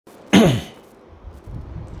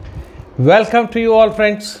Welcome to you all,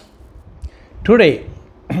 friends. Today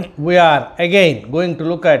we are again going to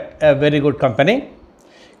look at a very good company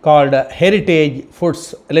called Heritage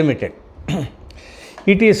Foods Limited.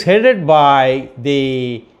 It is headed by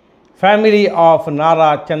the family of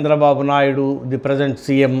Nara Chandrababu Naidu, the present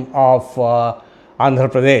CM of Andhra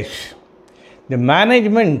Pradesh. The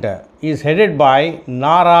management is headed by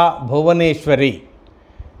Nara Bhuvaneshwari,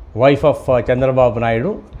 wife of Chandrababu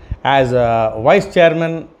Naidu, as vice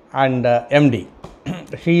chairman and MD.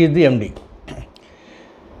 She is the MD.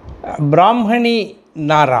 Brahmani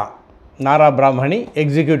Nara Brahmani,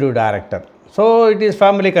 executive director. So it is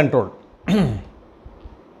family controlled.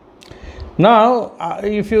 Now,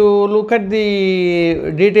 if you look at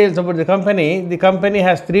the details about the company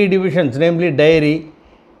has three divisions, namely dairy,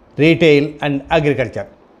 retail and agriculture.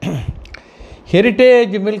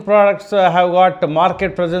 Heritage milk products have got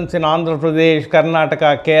market presence in Andhra Pradesh,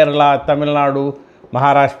 Karnataka, Kerala, Tamil Nadu,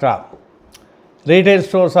 Maharashtra. Retail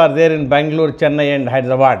stores are there in Bangalore, Chennai and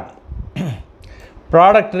Hyderabad.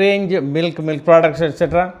 Product range, milk products,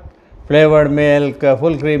 etc. Flavored milk,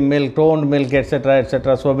 full cream milk, toned milk,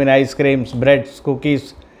 etc. So many ice creams, breads,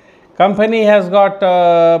 cookies. Company has got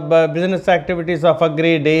business activities of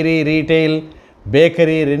agri, dairy, retail,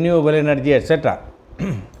 bakery, renewable energy, etc.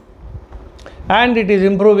 And it is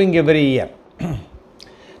improving every year.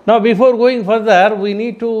 Now, before going further, we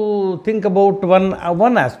need to think about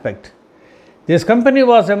one aspect. This company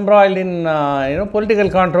was embroiled in political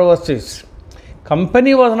controversies.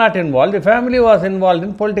 Company was not involved. The family was involved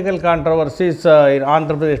in political controversies in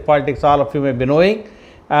Andhra Pradesh politics. All of you may be knowing.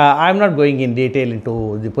 I am not going in detail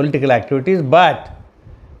into the political activities, but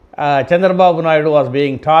Chandrababu Naidu was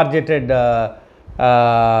being targeted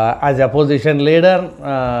as opposition leader.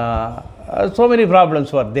 So many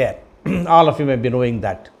problems were there. All of you may be knowing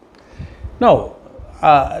that. Now,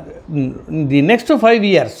 the next 5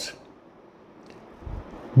 years,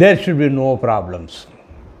 there should be no problems.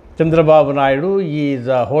 Chandrababu Naidu is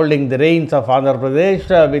holding the reins of Andhra Pradesh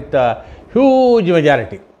with a huge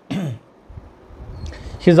majority.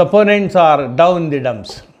 His opponents are down in the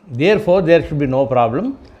dumps. Therefore, there should be no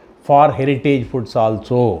problem for Heritage Foods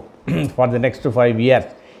also for the next 5 years.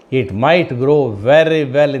 It might grow very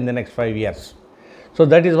well in the next 5 years. So,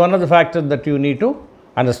 that is one of the factors that you need to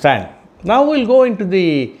understand. Now, we will go into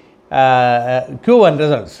the Q1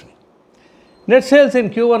 results. Net sales in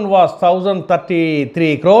Q1 was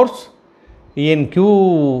 1033 crores. In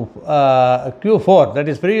Q4, that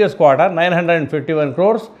is previous quarter, 951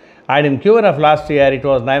 crores. And in Q1 of last year, it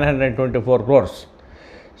was 924 crores.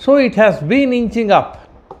 So, it has been inching up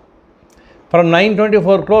from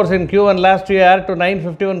 924 crores in Q1 last year to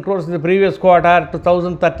 951 crores in the previous quarter to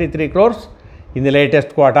 1033 crores in the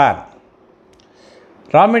latest quarter.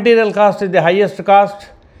 Raw material cost is the highest cost,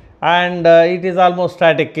 and it is almost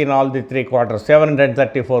static in all the three quarters,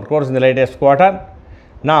 734 crores in the latest quarter.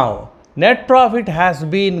 Now, net profit has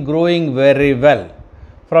been growing very well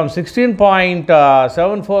from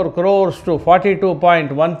 16.74 crores to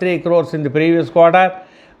 42.13 crores in the previous quarter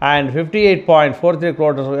and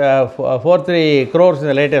 58.43 crores in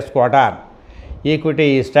the latest quarter.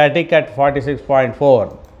 Equity is static at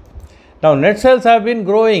 46.4. Now, net sales have been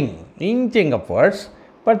growing, inching upwards,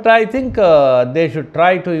 but I think they should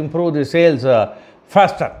try to improve the sales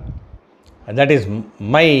faster. That is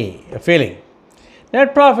my feeling.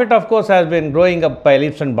 Net profit, of course, has been growing up by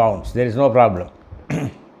leaps and bounds. There is no problem.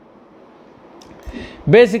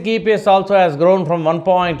 Basic EPS also has grown from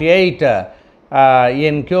 1.8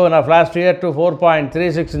 in Q1 of last year to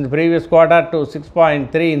 4.36 in the previous quarter to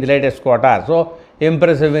 6.3 in the latest quarter. So,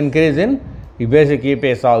 impressive increase in the basic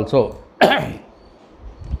EPS also.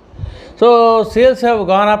 So, sales have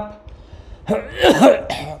gone up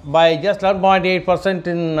by just 1.8%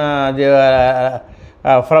 in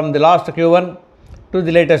from the last Q1 to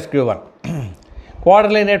the latest Q1.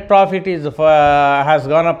 Quarterly net profit has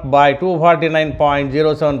gone up by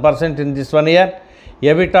 249.07% in this 1 year.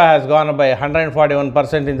 EBITDA has gone up by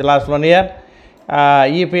 141% in the last 1 year.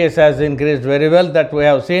 EPS has increased very well, that we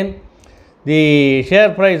have seen. The share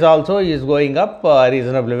price also is going up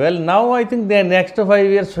reasonably well. Now, I think the next 5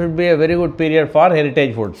 years should be a very good period for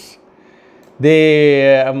Heritage Foods.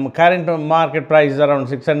 The current market price is around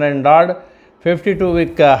 600 odd.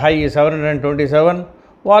 52-week high is 727.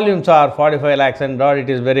 Volumes are 45 lakhs and odd. It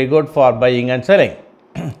is very good for buying and selling.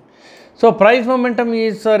 So, price momentum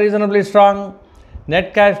is reasonably strong.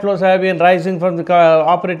 Net cash flows have been rising from the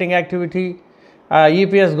operating activity.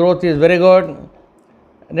 EPS growth is very good.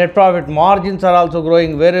 Net profit margins are also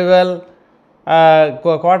growing very well.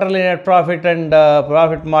 Quarterly net profit and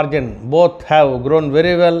profit margin both have grown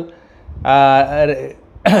very well.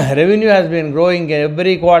 Revenue has been growing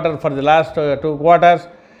every quarter for the last 2 quarters.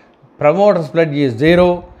 Promoters pledge is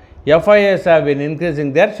 0. FIIs have been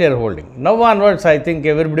increasing their shareholding. Now onwards, I think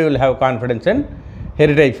everybody will have confidence in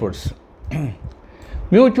Heritage Foods.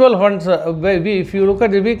 Mutual funds, if you look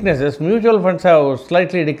at the weaknesses, mutual funds have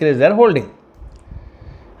slightly decreased their holding.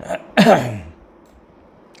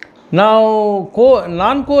 Now,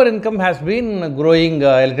 non-core income has been growing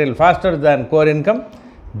a little faster than core income.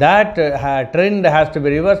 That trend has to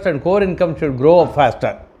be reversed and core income should grow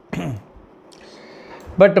faster.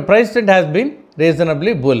 But the price trend has been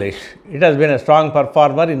reasonably bullish. It has been a strong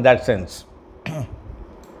performer in that sense.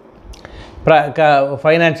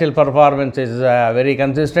 Financial performance is very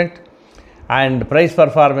consistent and price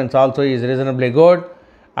performance also is reasonably good,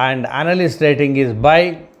 and analyst rating is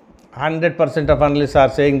buy. 100% of analysts are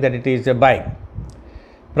saying that it is a buy.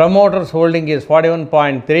 Promoters holding is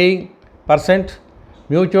 41.3%.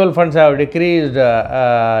 Mutual funds have decreased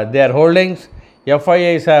their holdings.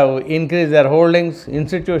 FIIs have increased their holdings.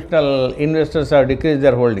 Institutional investors have decreased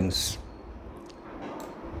their holdings.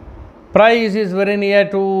 Price is very near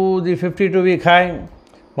to the 52-week high.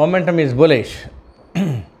 Momentum is bullish.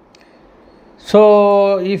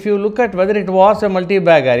 So, if you look at whether it was a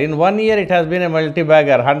multi-bagger, in 1 year it has been a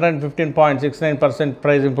multi-bagger, 115.69%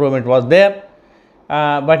 price improvement was there.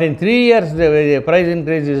 But in 3 years the price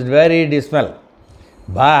increase is very dismal.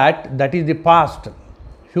 But that is the past.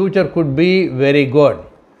 Future could be very good.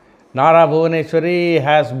 Nara Bhuvaneshwari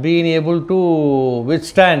has been able to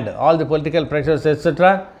withstand all the political pressures,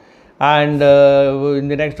 etc. And in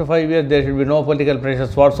the next 5 years there should be no political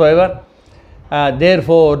pressures whatsoever.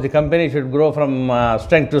 Therefore, the company should grow from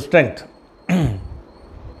strength to strength.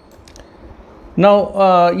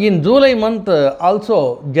 Now, in July month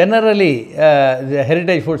also generally the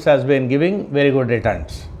Heritage Foods has been giving very good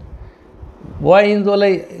returns. Why in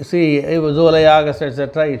July? See, July, August,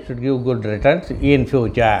 etc. it should give good returns in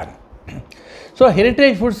future. So,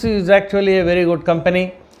 Heritage Foods is actually a very good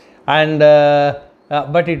company, and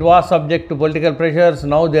but it was subject to political pressures.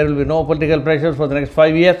 Now there will be no political pressures for the next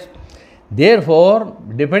 5 years. Therefore,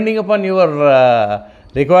 depending upon your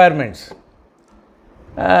requirements,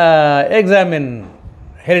 examine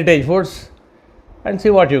Heritage Foods and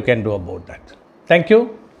see what you can do about that. Thank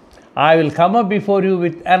you. I will come up before you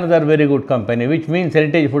with another very good company, which means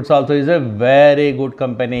Heritage Foods also is a very good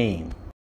company.